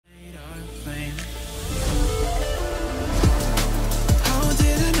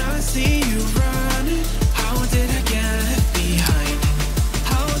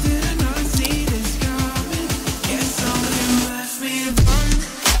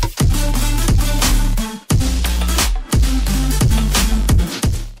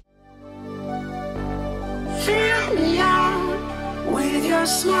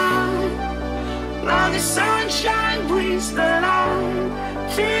is the light.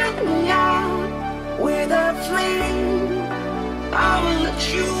 Fill me out with a flame. I will let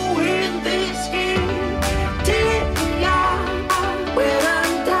you in this game. Take me out when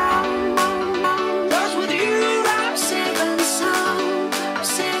I'm down. 'Cause with you I'm safe and sound. I'm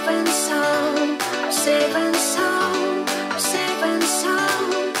safe and sound. I'm safe and sound. I'm safe and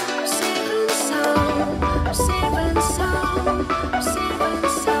sound. I'm safe and sound. I'm safe and sound. I'm safe and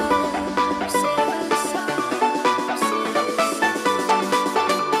sound. I'm safe and sound. I'm safe and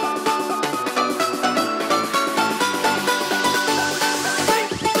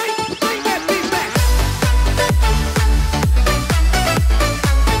Bring that beat back.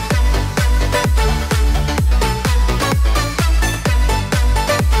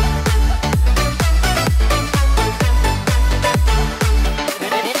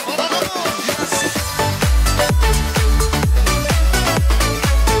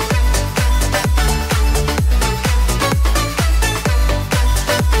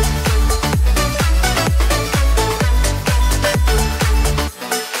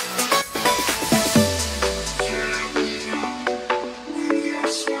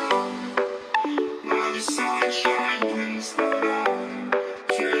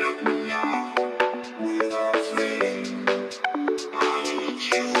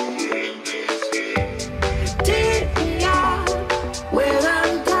 take me out when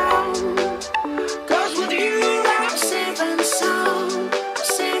I'm down. 'Cause with you I'm safe and sound. I'm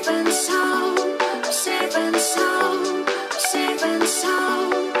safe and sound. I'm safe and sound. I'm safe and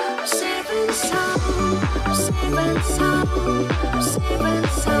sound. I'm safe and sound. I'm safe and sound. I'm safe and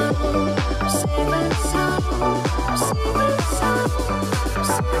sound. I'm safe and sound. I'm safe and sound. I'm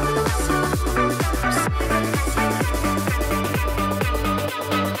safe and sound. I'm safe and sound.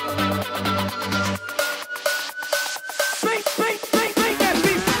 Bring that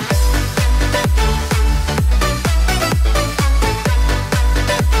beat back.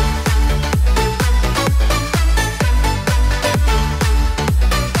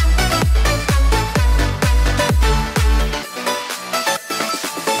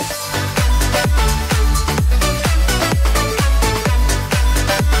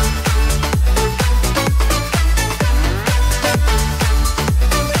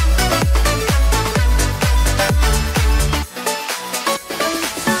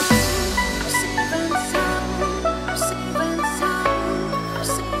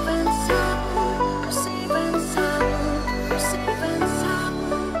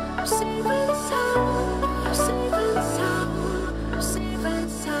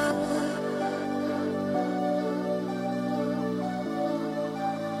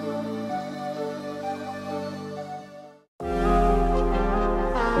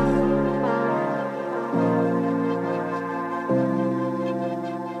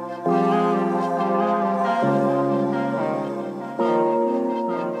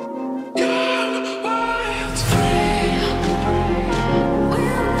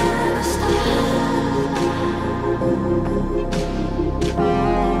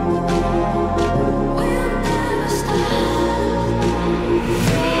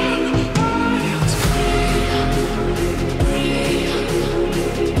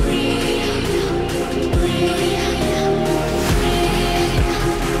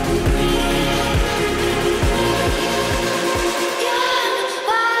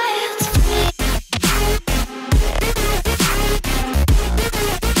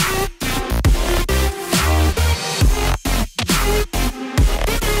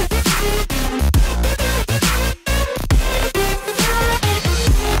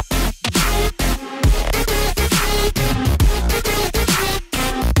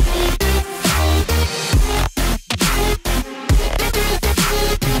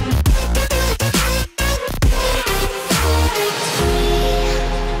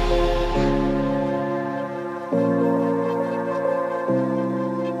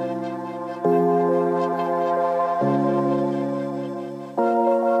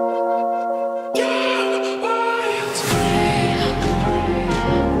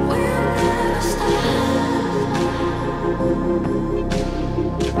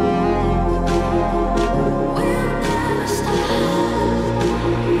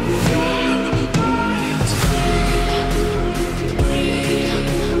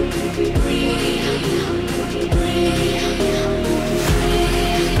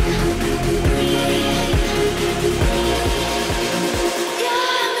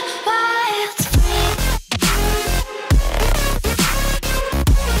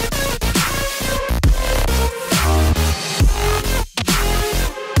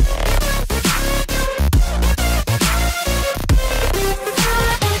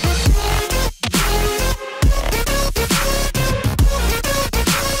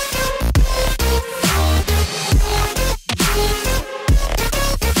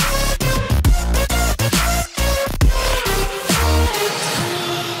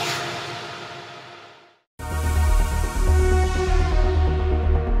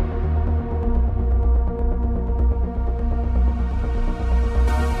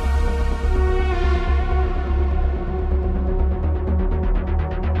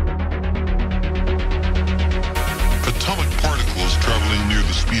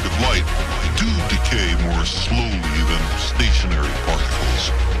 speed of light do decay more slowly than stationary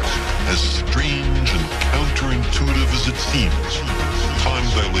particles. As strange and counterintuitive as it seems, time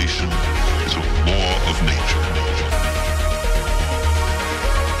dilation is a law of nature.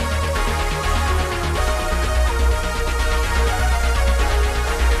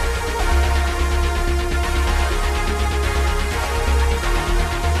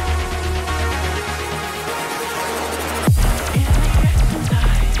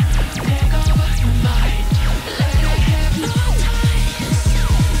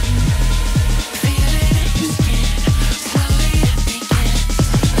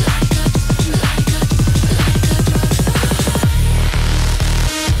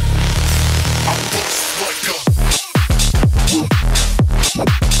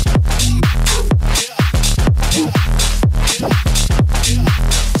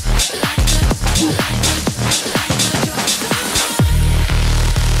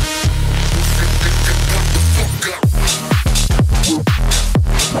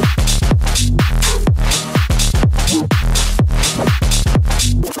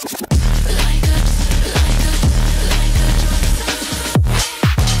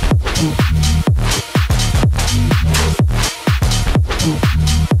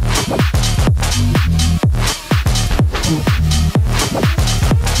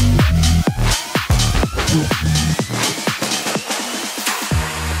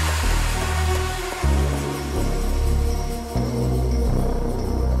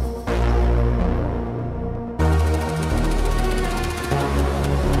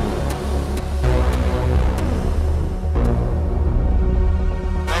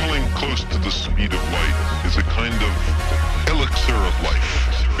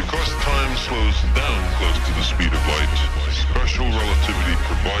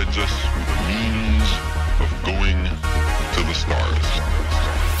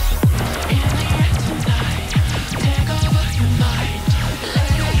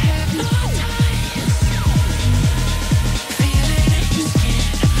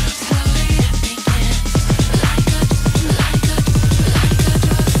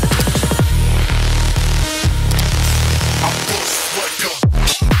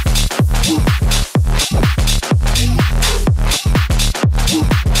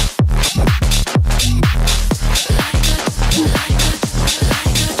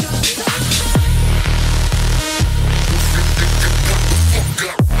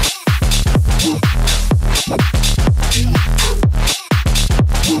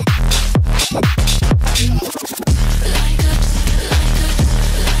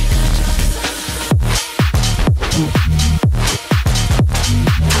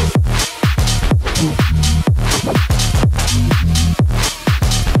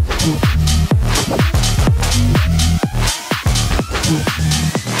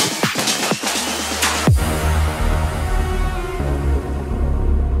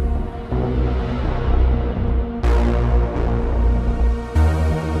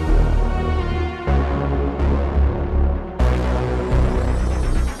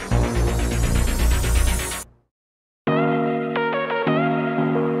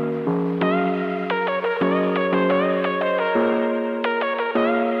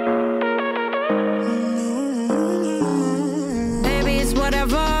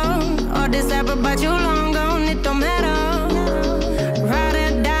 But you long gone, it don't matter. Ride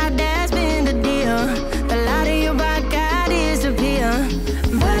or die, that's been the deal. The light of your body got disappear.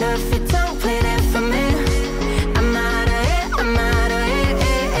 But if you don't play that for me, I'm out of it, I'm out of it.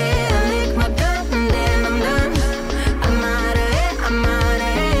 I lick my gun and then I'm done. I'm out of it, I'm out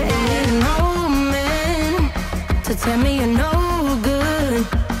of it. And need no man to tell me you're no good.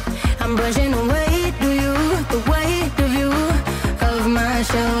 I'm brushing away to you, the weight of you, of my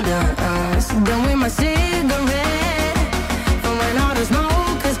shoulder. Done with my cigarette, and when all the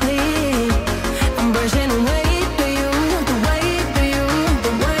smoke is clear, I'm brushing away to you, the weight to you,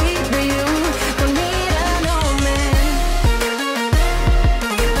 the weight to you. Don't need a no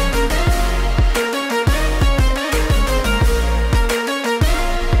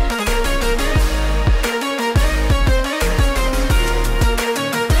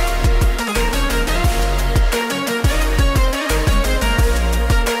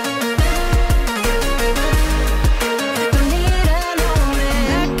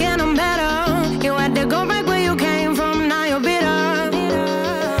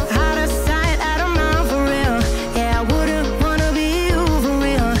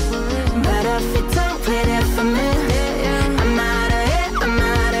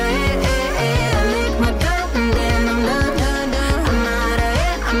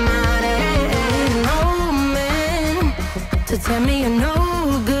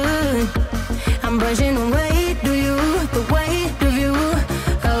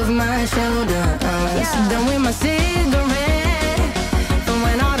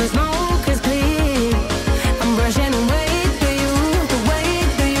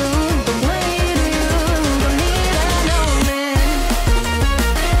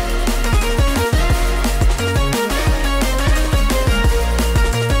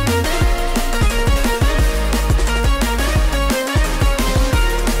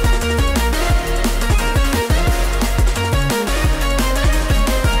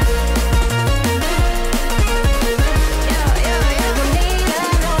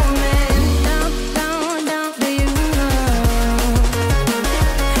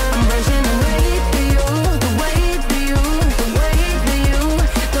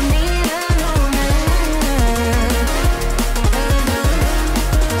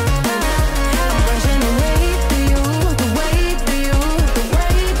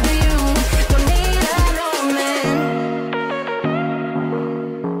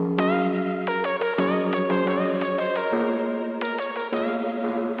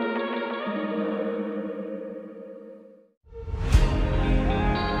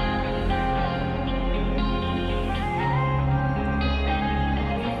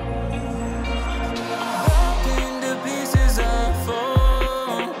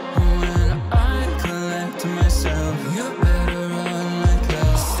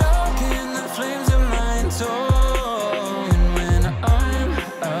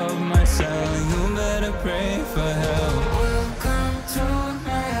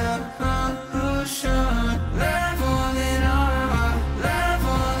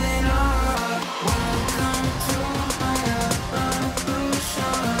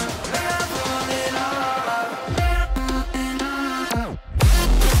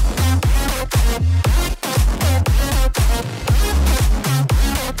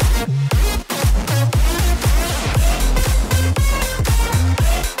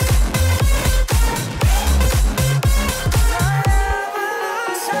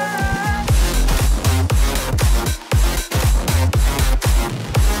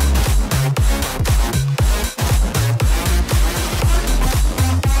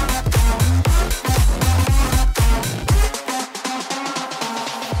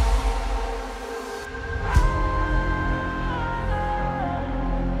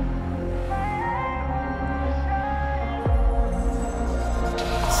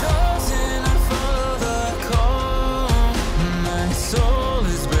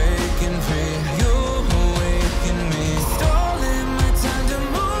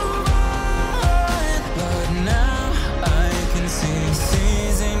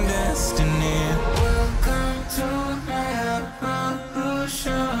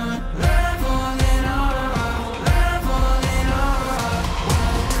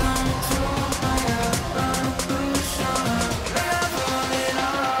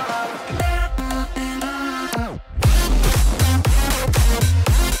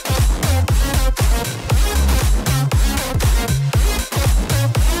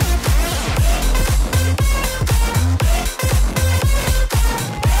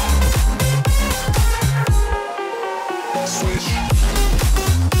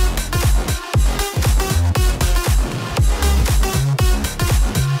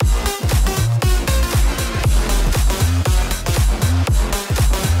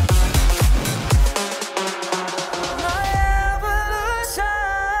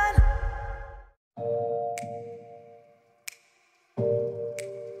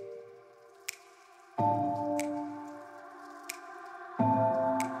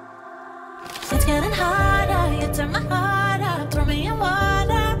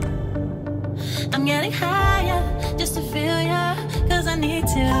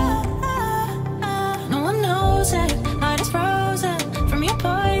No one knows it, heart is frozen from your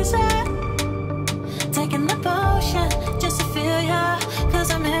poison. Taking the potion just to feel ya, 'cause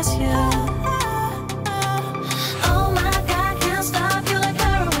I miss you. Oh my God, can't stop you like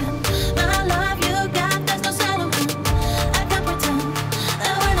heroin. My love you got, there's no settlement. I can't pretend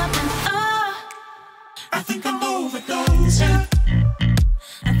that we're not meant. Oh, I think I'm overdosing.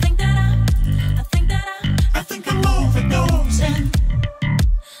 I think that I'm overdosing. I think that I'm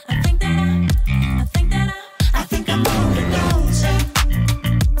I think I'm overdosing.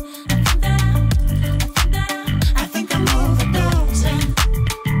 I think I'm overdosing.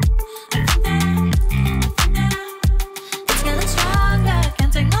 It's getting stronger,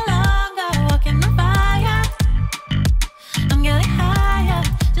 can't take no longer. Walking on fire, I'm getting higher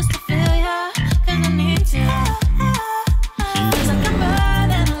just to feel ya, 'cause I need you. Feels like I'm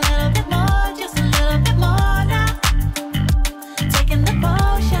burning a little bit more, just a little bit more now. Taking the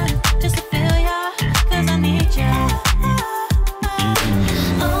potion just to feel ya, 'cause I need you.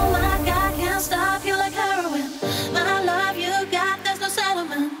 Oh my God, can't stop you like heroin. My love you got, there's no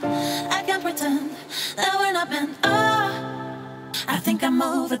settlement. I can't pretend that we're not meant. Oh, I think I'm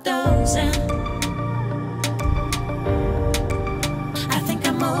overdosing. I think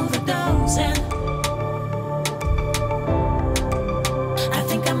I'm overdosing. I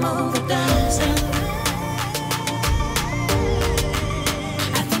think I'm overdosing.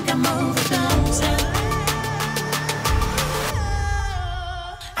 I think I'm overdosing.